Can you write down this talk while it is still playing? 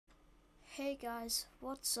Hey guys,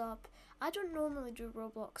 what's up? I don't normally do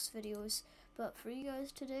Roblox videos, but for you guys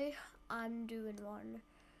today, I'm doing one.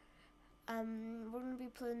 We're gonna be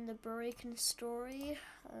playing the Breaking Story.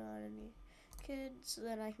 Enemy kids,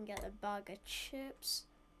 then I can get a bag of chips.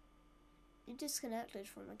 You disconnected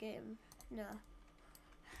from the game. No.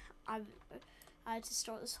 I had to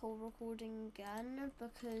start this whole recording again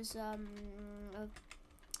because I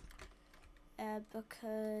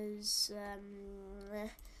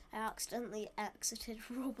accidentally exited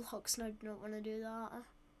Roblox and I do not want to do that.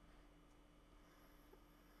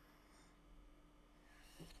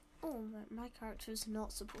 Oh, my character's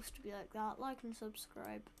not supposed to be like that. Like and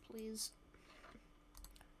subscribe, please.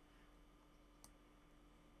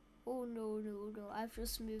 Oh no, I've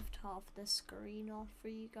just moved half the screen off for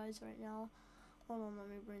you guys right now. Hold on, let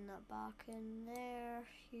me bring that back in there.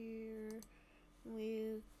 Here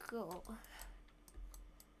we go.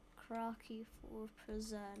 Cracky 4%.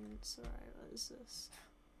 Alright, what is this?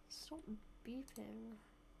 Stop beeping.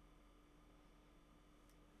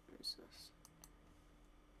 What is this?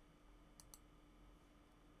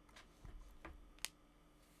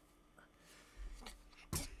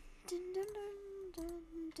 Dun, dun, dun, dun,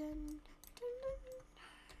 dun, dun.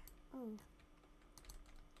 Oh.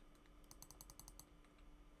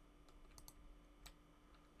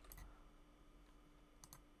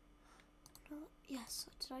 No, yes,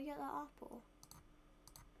 did I get that apple?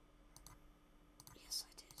 Yes, I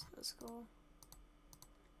did. Let's go.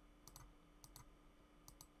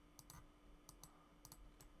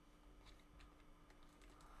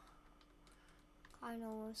 I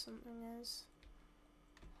know where something is.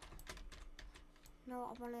 No,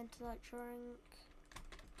 I went into that drink.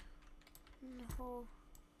 No.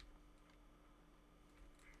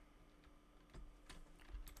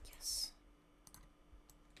 Yes.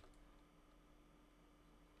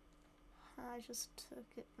 I just took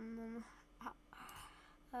it and then.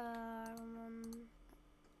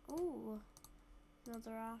 Ooh.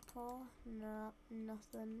 Another apple. No,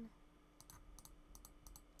 nothing.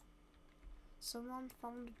 Someone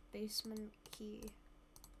found a basement key.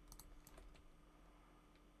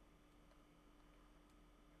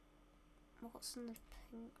 What's in the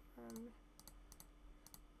pink room?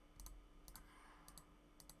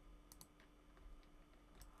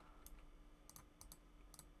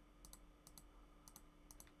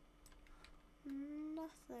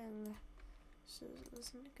 Nothing. So there's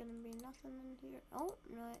gonna be nothing in here. Oh,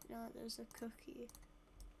 no, there's a cookie.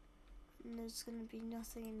 And there's gonna be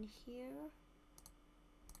nothing in here.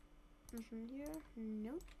 Nothing here.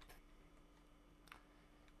 Nope.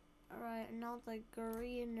 Alright, now the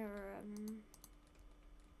green room.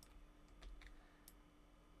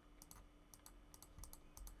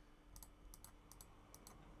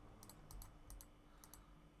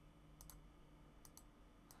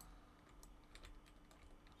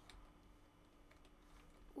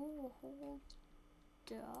 Ooh, hold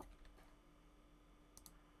up.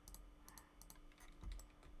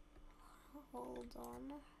 Hold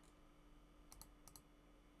on.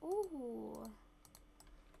 Ooh,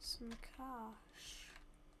 some cash.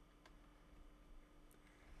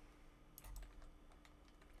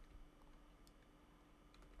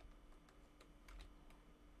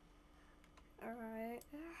 Alright.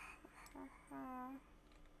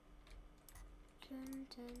 Dun,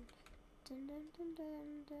 dun, dun, dun, dun,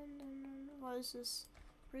 dun, dun, dun. What is this?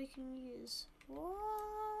 Breaking news.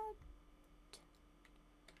 What?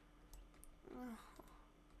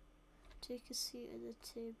 Take a seat at the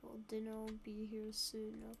table. Dinner will be here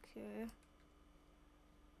soon. Okay.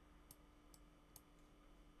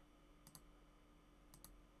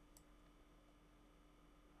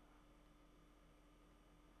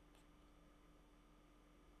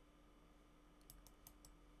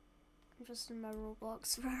 I'm just in my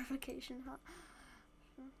Roblox verification hat.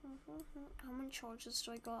 How many charges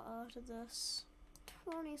do I got out of this?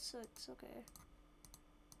 26. Okay.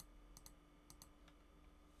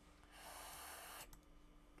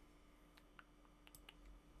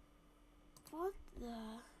 What the?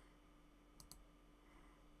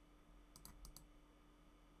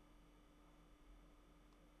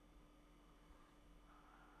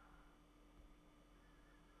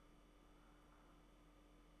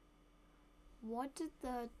 What did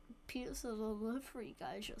the pizza delivery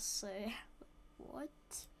guy just say? What?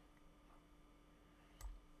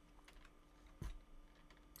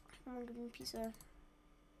 Come on, give me pizza.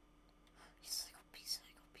 Yes, I got pizza,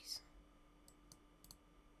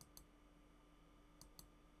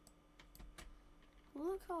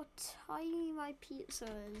 Look how tiny my pizza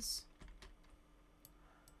is.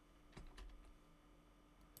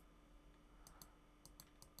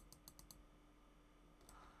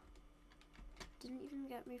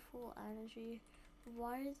 get me full energy.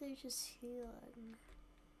 Why are they just healing?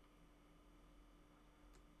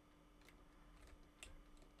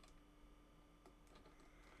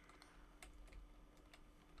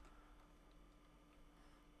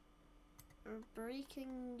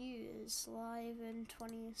 Breaking news live in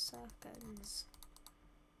 20 seconds.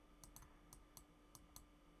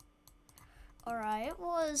 Alright,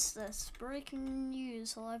 what is this? Breaking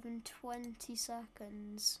news live in 20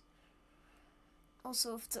 seconds.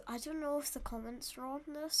 Also, I don't know if the comments are on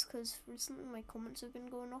this, because recently my comments have been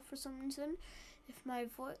going off for some reason.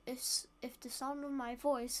 If the sound of my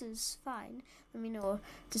voice is fine, let me know.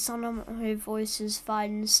 If the sound of my voice is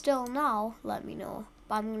fine still now, let me know.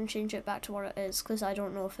 But I'm going to change it back to what it is, because I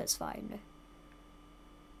don't know if it's fine.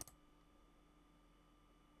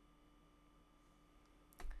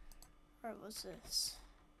 Or was this?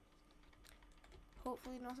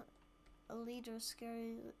 Hopefully not a leader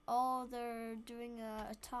scary. Oh, they're doing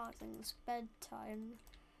a attack thing. It's bedtime.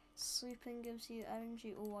 Sleeping gives you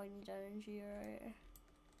energy. Oh, I need energy, right?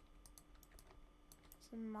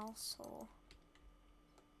 It's a mouse hole.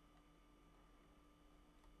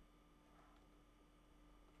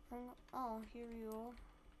 Oh, here we go.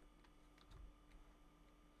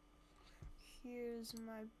 Here's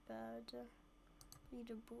my bed.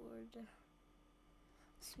 Leaderboard.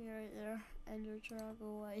 It's me right there.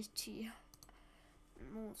 EnderDrago YT.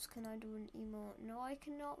 Most, can I do an emote? No, I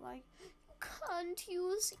cannot. Like, can't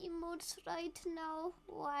use emotes right now.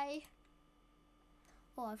 Why?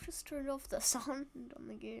 Oh, I've just turned off the sound on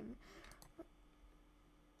the game.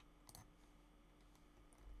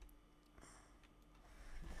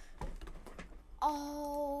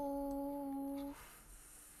 Oh.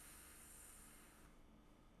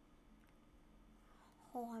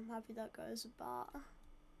 Oh, I'm happy that guy's a bat.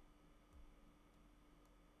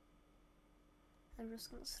 I'm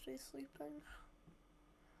just gonna stay sleeping.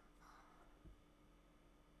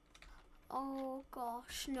 Oh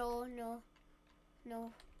gosh, no.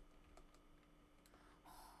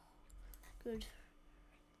 Good.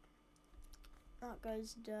 That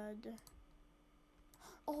guy's dead.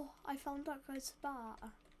 Oh, I found that guy's bat. I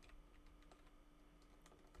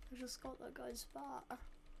just got that guy's bat.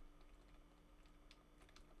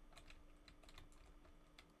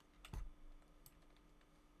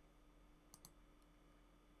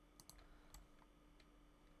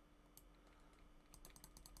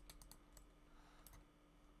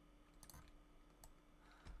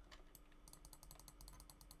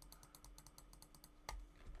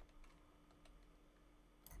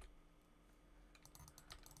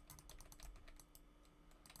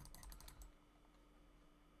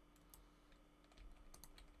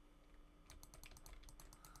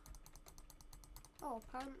 Oh,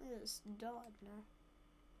 apparently it's done.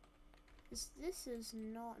 This is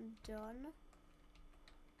not done.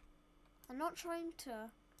 I'm not trying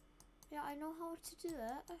to. Yeah, I know how to do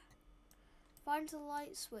it. Find the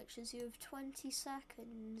light switches. You have 20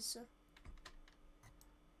 seconds.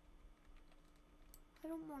 I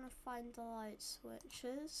don't want to find the light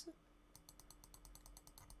switches.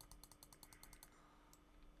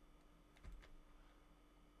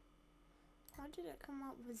 How did it come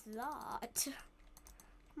up with that?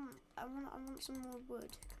 I want some more wood.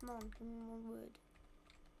 Come on, give me more wood.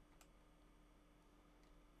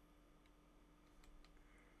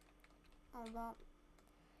 Oh,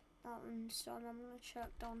 that one's done. I'm gonna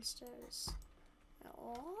check downstairs.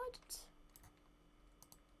 What?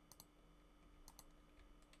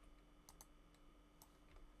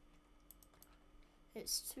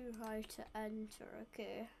 It's too high to enter.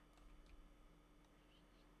 Okay.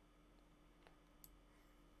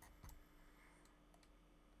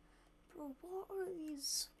 Bro, what are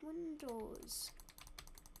these windows?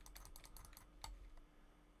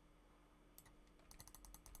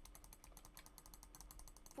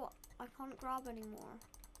 What? I can't grab anymore.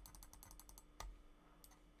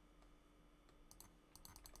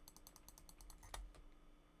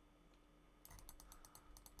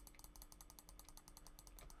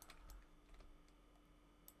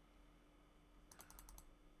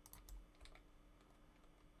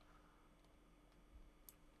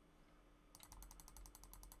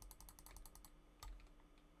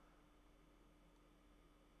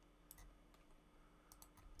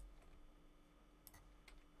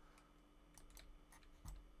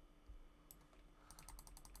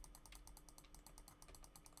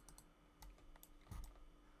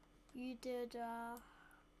 You did a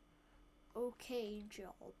okay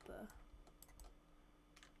job.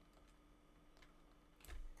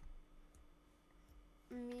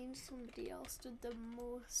 Me and somebody else did the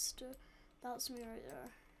most. That's me right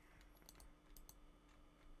there.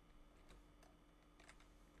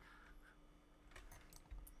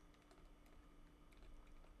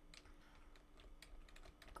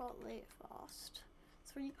 got late fast.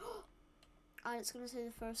 3. And it's gonna say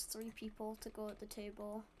the first 3 people to go at the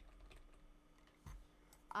table.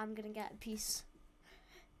 I'm gonna get a piece.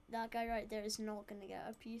 That guy right there is not gonna get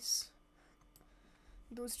a piece.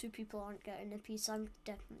 Those 2 people aren't getting a piece. I'm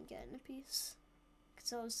definitely getting a piece.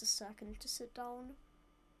 Because I was the second to sit down.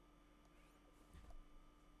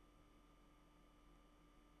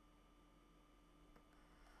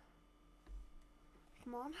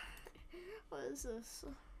 Come on. What is this?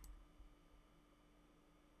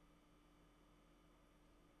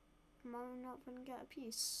 Come on, I'm not gonna get a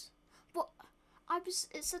piece. But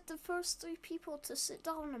it said the first 3 people to sit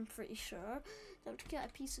down, I'm pretty sure, that would get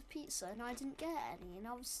a piece of pizza, and I didn't get any, and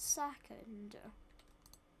I was second.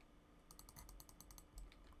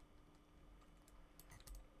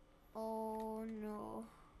 Oh no.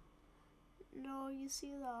 No, you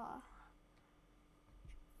see that?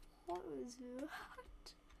 What was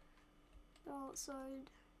that? Outside.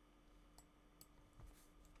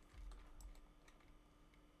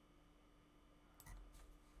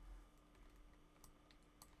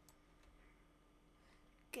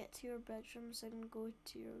 Get to your bedrooms and go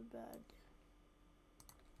to your bed.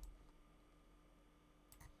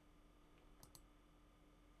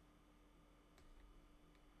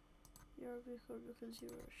 You're weaker because you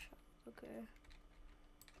were shot. Okay.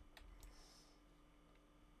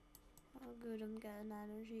 Oh good, I'm getting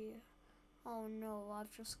energy. Oh no,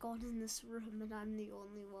 I've just gone in this room and I'm the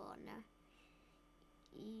only one.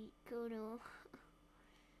 Go no.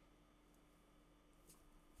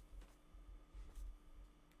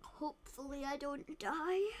 Hopefully I don't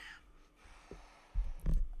die.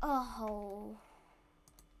 Oh.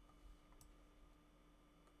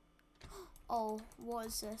 Oh, what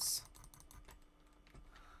is this?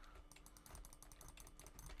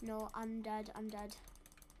 No, I'm dead, I'm dead.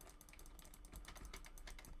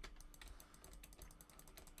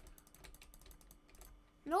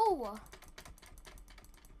 No!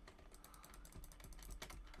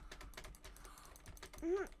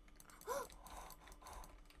 Did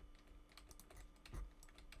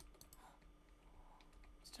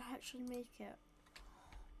I actually make it?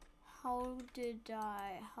 How did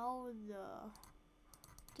I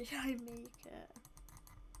make it?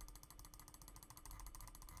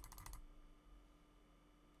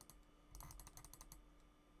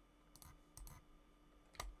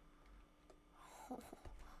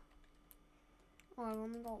 Oh, I've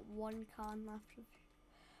only got 1 can left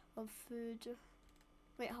of food.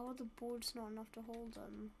 Wait, how are the boards not enough to hold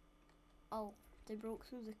them? Oh, they broke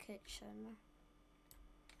through the kitchen.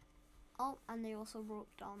 Oh, and they also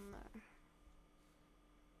broke down there.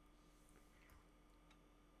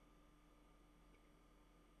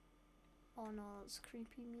 Oh no, that's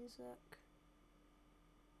creepy music.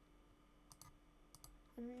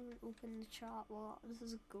 I didn't even open the chat. What? This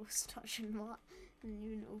is a ghost touching what? I didn't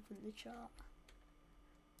even open the chat.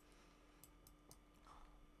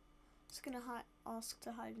 Just gonna ask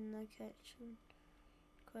to hide in the kitchen.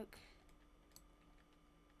 Quick.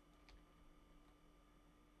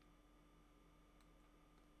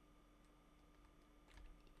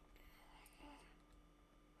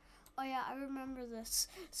 Oh yeah, I remember this.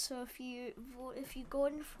 So if you go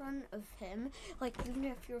in front of him, like even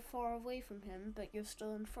if you're far away from him, but you're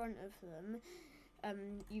still in front of them,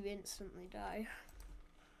 you instantly die.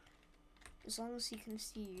 As long as he can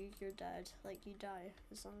see you, you're dead. Like you die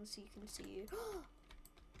as long as he can see you.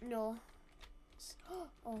 No.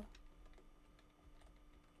 Oh.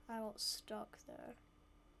 I got stuck there.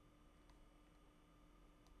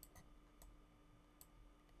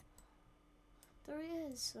 There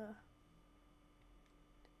he is.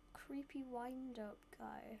 Creepy wind-up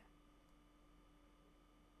guy.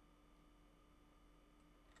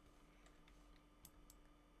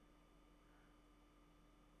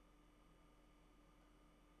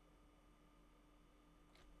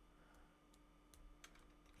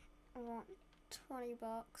 I want 20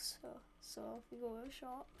 bucks, so if we go to a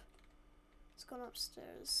shop, it's gone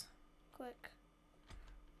upstairs. Quick.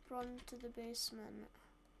 Run to the basement.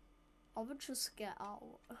 I would just get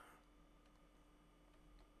out.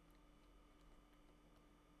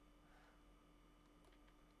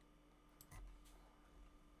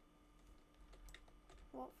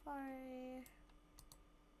 What if I...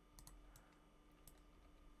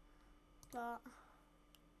 that?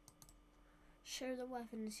 Share the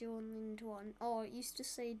weapons, you only need 1. Oh, it used to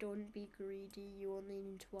say don't be greedy, you only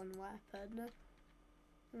need 1 weapon.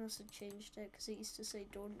 I must have changed it because it used to say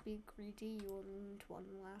don't be greedy, you only need 1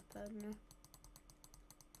 weapon.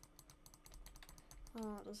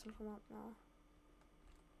 Oh, it doesn't come up now.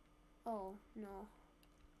 Oh, no.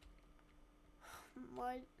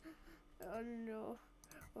 Why? Oh no.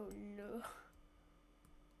 Oh no.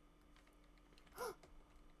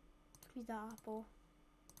 Give me that apple.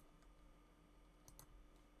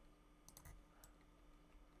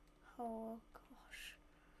 Oh gosh.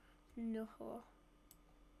 No.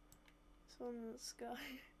 It's on the sky.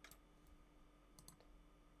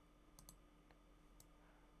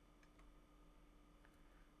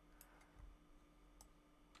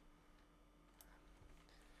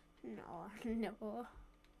 No, no.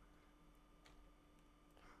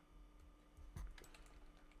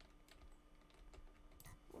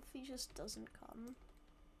 What if he just doesn't come?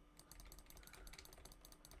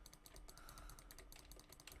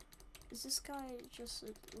 Is this guy just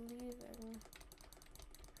leaving?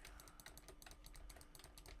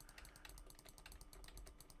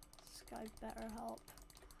 This guy better help.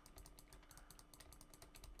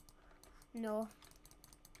 No.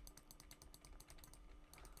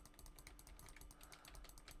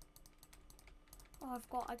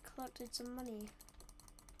 Oh, I collected some money.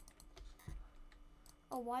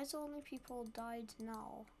 Oh, why is only people died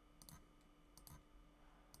now?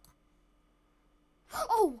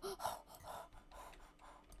 Oh!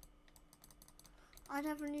 I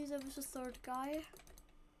never knew there was a third guy.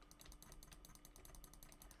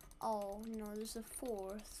 Oh, no, there's a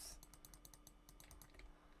fourth.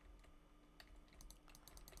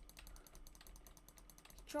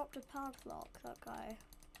 Dropped a padlock, that guy.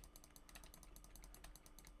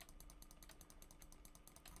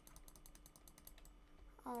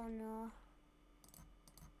 Oh no.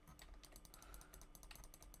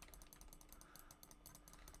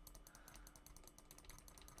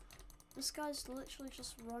 This guy's literally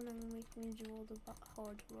just running, making me do all the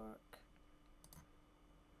hard work.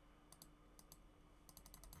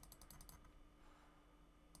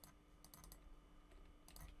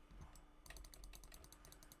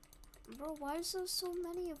 Bro, why is there so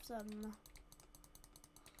many of them?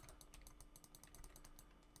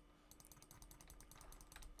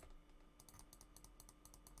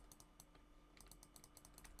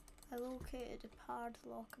 I located a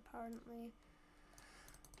padlock apparently.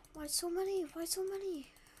 Why so many? Why so many?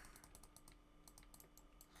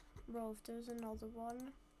 Bro, if there's another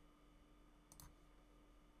one.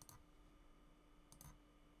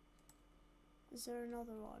 Is there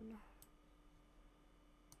another one?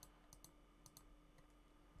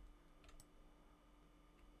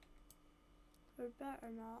 There better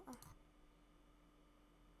not.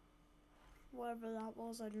 Whatever that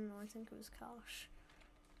was, I don't know, I think it was cash.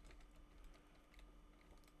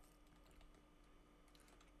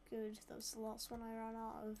 Good, that was the last one I ran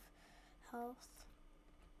out of health.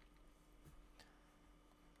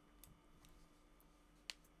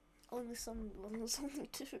 Only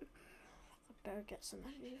two. I better get some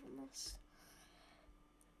energy from this.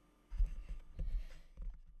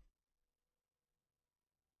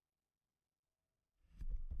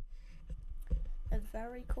 A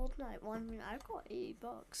very cold night. Well, I mean, I've got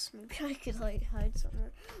 $80. Maybe I could like hide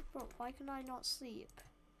somewhere. But why can I not sleep?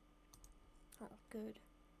 Oh, good.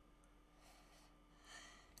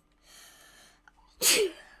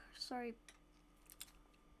 Sorry.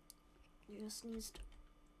 You just sneezed.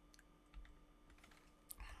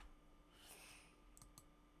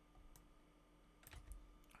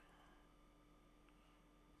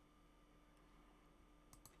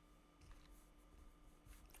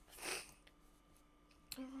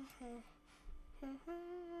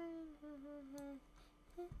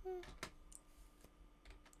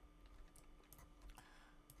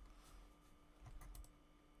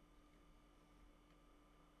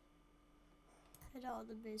 Head out of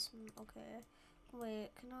the basement. Okay. Wait,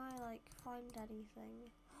 can I like find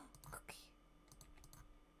anything? Cookie.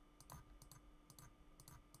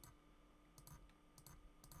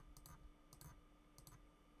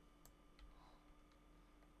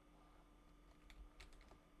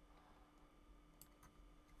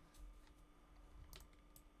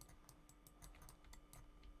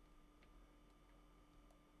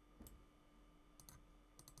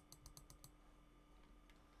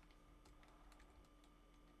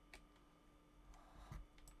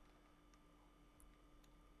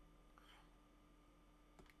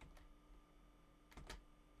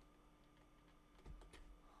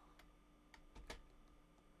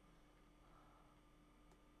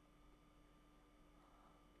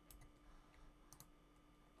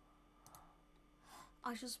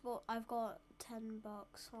 I just bought. I've got $10.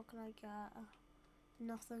 What can I get?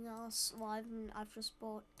 Nothing else. Well, I've just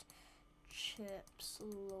bought chips,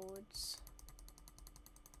 loads.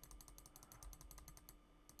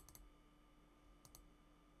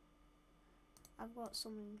 I've got so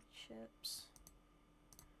many chips.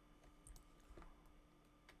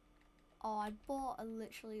 Oh, I bought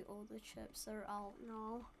literally all the chips. They're out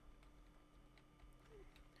now.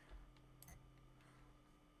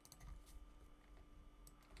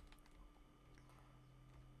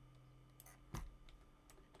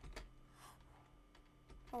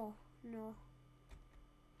 Oh, no.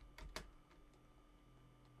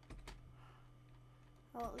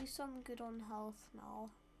 Well, at least I'm good on health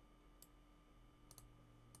now.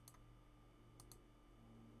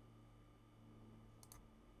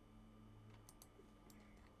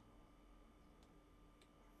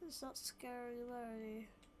 Is that Scary Larry?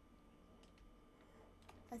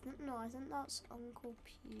 I think that's Uncle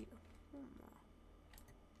Pete. Can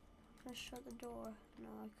I shut the door? No,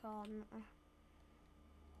 I can't.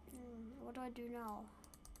 What do I do now?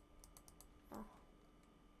 Oh.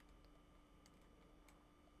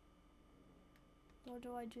 What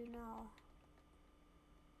do I do now?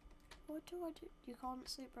 What do I do? You can't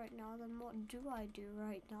sleep right now, then what do I do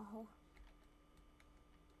right now?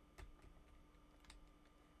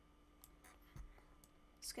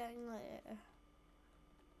 It's getting late.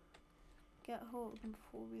 Get home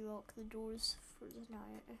before we lock the doors for the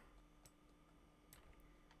night.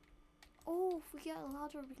 Oh, if we get a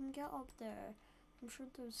ladder, we can get up there. I'm sure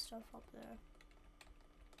there's stuff up there.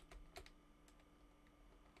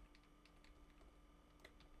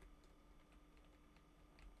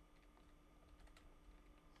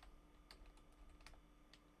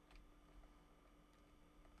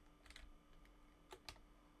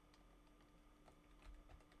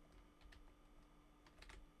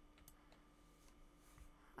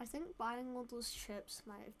 I think buying all those chips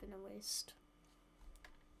might have been a waste.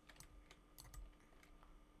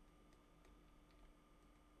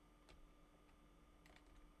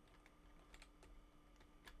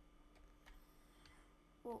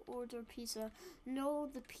 We'll order pizza. No,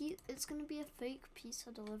 it's gonna be a fake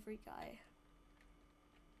pizza delivery guy.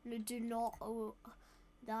 No, do not. Oh,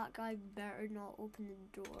 that guy better not open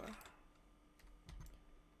the door.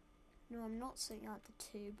 No, I'm not sitting at the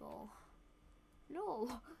table.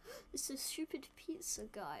 No, it's a stupid pizza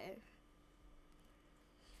guy.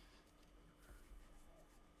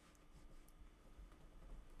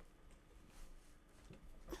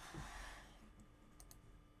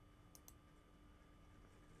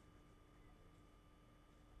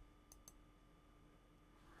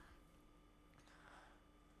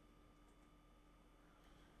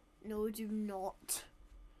 No, do not.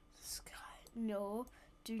 This guy. No,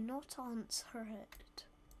 do not answer it.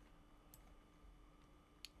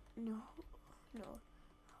 No, no.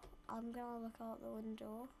 I'm gonna look out the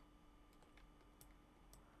window.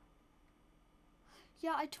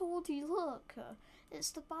 Yeah, I told you, look.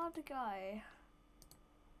 It's the bad guy.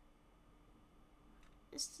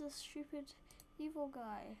 It's the stupid evil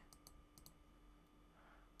guy.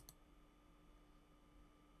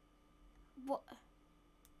 What?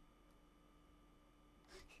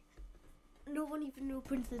 No one even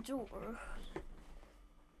opened the door.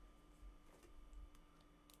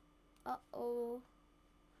 Uh-oh.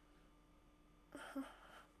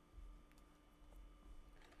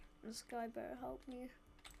 This guy better help me.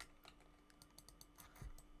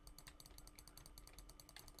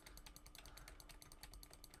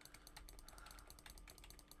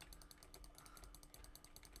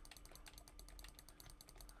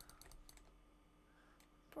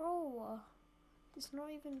 Bro, he's not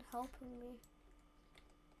even helping me.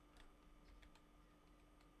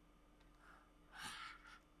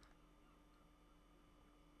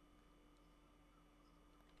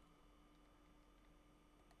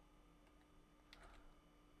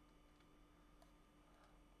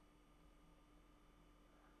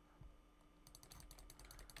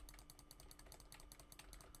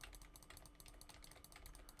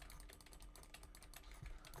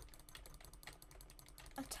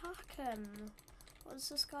 Attack him! What is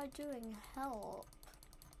this guy doing? Help!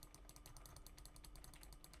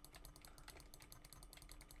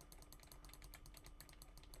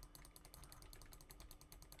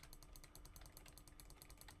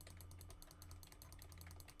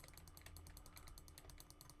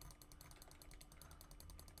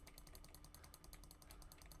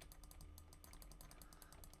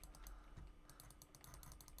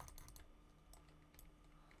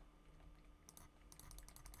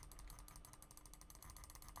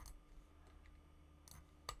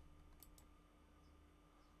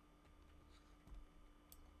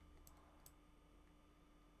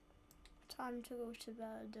 Time to go to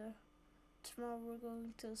bed. Tomorrow we're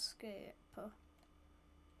going to escape.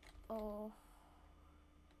 Oh.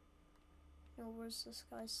 No, where's this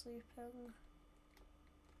guy sleeping?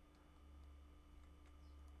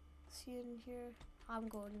 Is he in here? I'm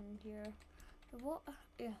going in here. What?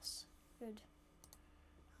 Yes. Good.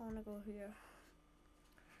 I wanna go here.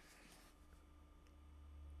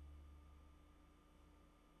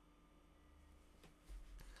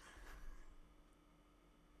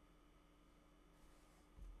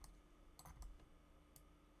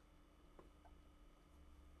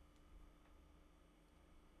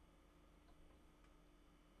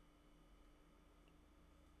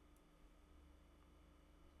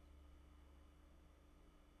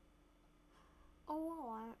 Oh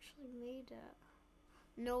wow, I actually made it.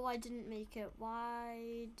 No, I didn't make it.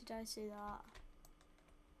 Why did I say that?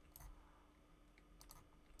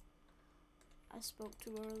 I spoke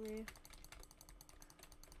too early.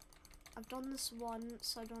 I've done this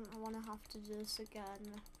once, I don't want to have to do this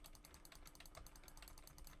again.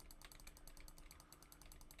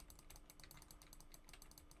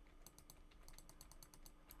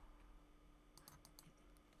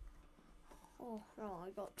 Oh, no, I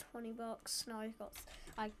got 20 bucks. Now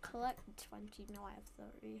I collected 20, now I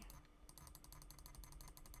have 30.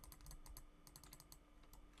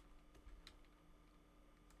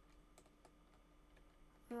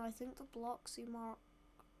 No, I think the Bloxy mark.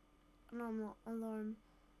 No, I'm not alone.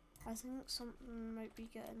 I think something might be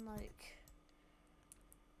getting like.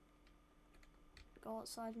 Go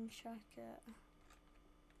outside and check it.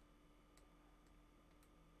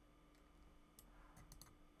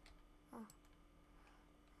 Oh.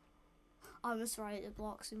 I was right, the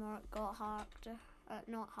Bloxy mark got hacked.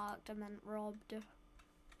 Not hacked, I meant robbed.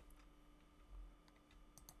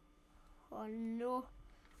 Oh no.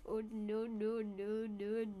 Oh no, no, no,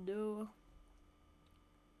 no, no.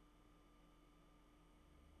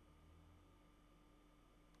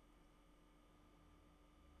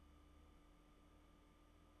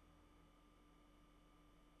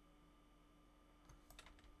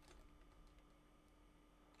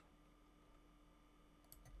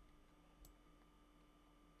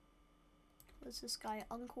 What's this guy?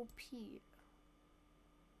 Uncle Pete.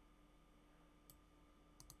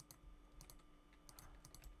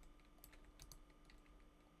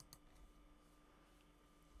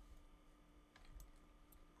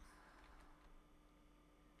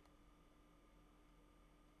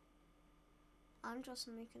 I'm just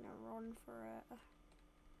making a run for it.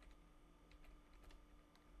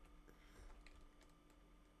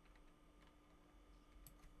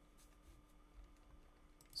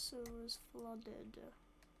 So it was flooded.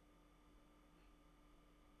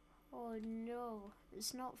 Oh no,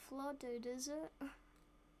 it's not flooded, is it?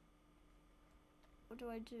 What do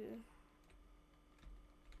I do?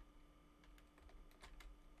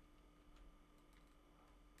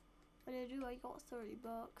 What did I do? I got 30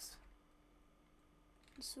 bucks.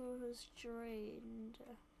 The sewer was drained.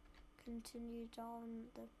 Continue down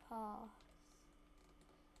the path.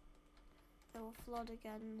 It will flood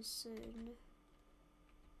again soon.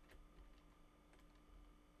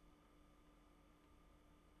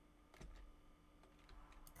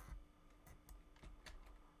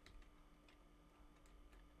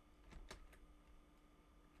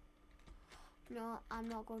 No, I'm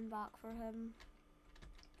not going back for him.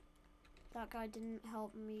 That guy didn't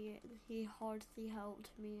help me. He hardly helped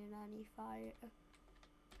me in any fight.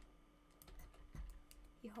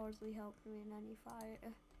 He hardly helped me in any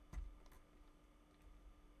fight.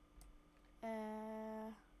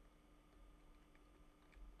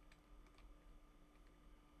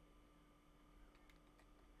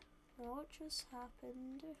 What just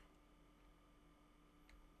happened?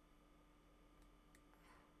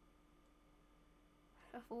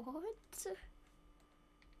 What?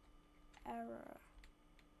 Error.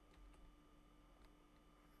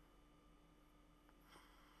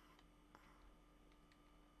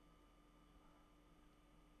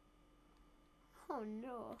 Oh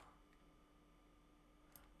no.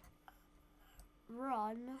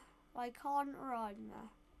 Run. I can't run.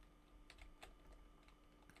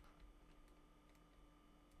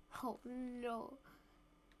 Oh no.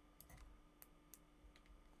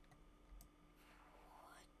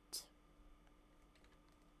 What?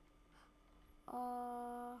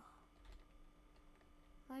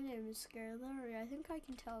 My name is Scary Larry. I think I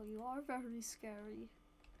can tell you are very scary.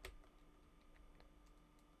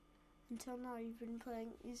 Until now you've been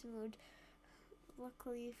playing easy mode.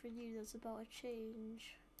 Luckily for you, that's about to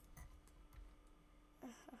change.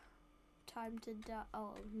 Time to die.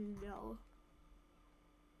 Oh no.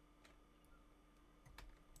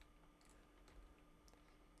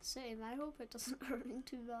 Same, I hope it doesn't hurt me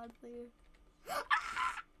too badly.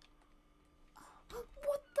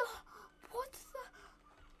 What the? What the?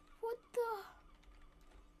 What the?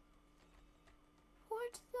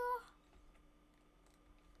 What the?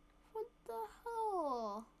 What the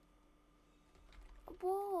hell?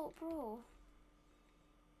 Whoa. No, bro.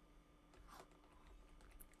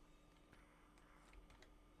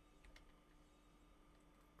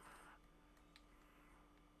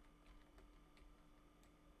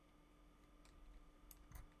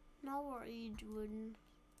 Now what are you doing?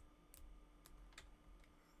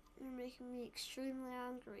 You're making me extremely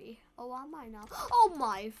angry. Oh, am I now? Oh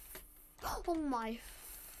my! Oh my!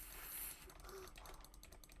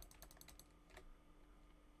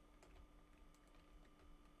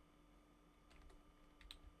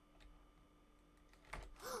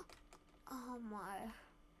 Oh my!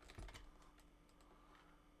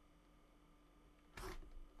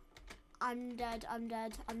 I'm dead. I'm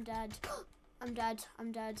dead. I'm dead. I'm dead.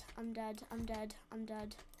 I'm dead. I'm dead. I'm dead. I'm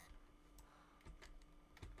dead.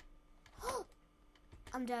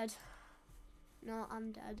 I'm dead. No,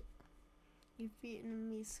 I'm dead. You've beaten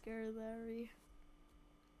me, Scary Larry.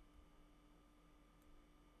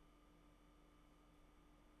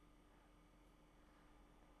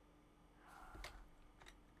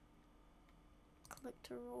 Click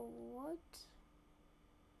to roll. What?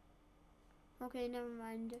 Okay, never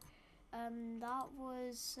mind. That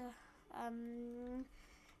was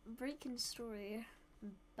breaking story.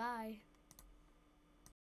 Bye.